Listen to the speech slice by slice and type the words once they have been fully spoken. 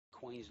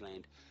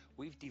Queensland,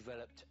 we've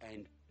developed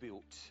and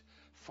built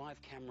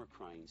 5 camera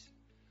cranes.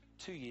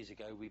 2 years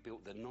ago we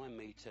built the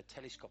 9-metre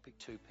telescopic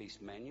 2-piece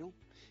manual.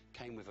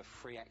 Came with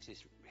a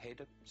 3-axis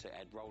header, so it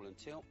had roll and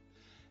tilt,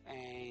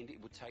 and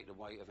it would take the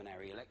weight of an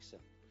Arri Alexa.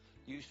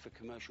 Used for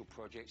commercial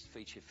projects,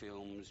 feature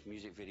films,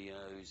 music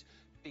videos,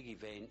 big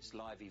events,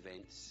 live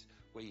events,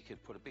 where you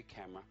could put a big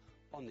camera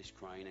on this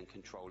crane and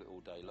control it all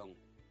day long.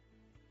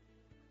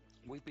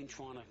 We've been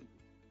trying to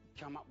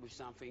come up with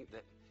something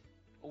that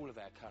all of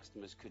our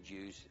customers could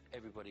use,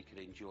 everybody could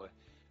enjoy,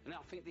 and I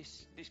think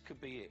this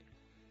could be it.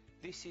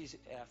 This is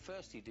our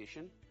first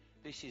edition.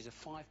 This is a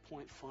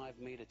 5.5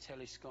 metre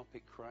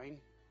telescopic crane.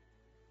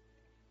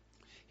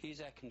 Here's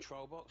our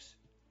control box,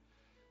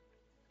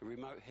 a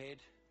remote head,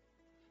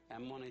 our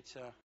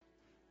monitor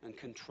and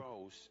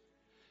controls.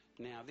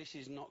 Now this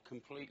is not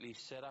completely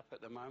set up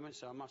at the moment,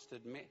 so I must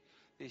admit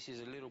this is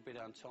a little bit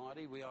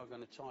untidy. We are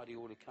going to tidy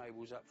all the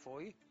cables up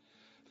for you.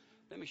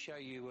 Let me show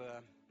you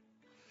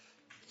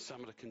some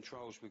of the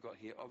controls we've got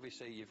here.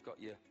 Obviously you've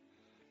got your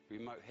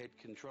remote head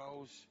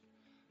controls.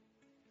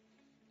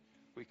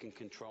 We can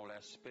control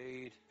our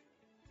speed,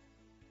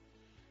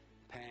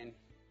 pan,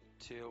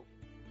 tilt.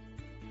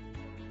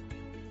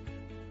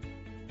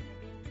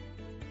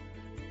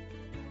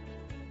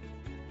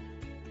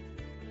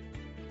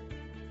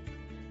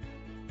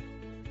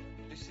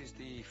 This is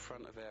the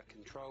front of our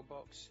control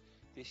box.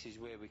 This is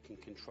where we can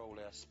control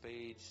our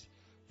speeds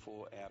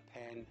for our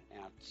pan,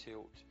 our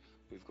tilt.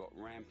 We've got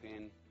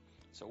ramping,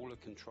 so all the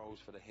controls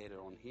for the head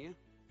are on here.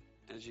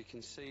 As you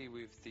can see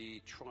with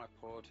the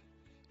tripod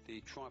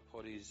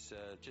is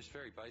just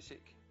very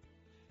basic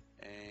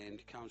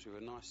and comes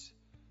with a nice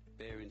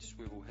bearing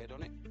swivel head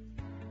on it.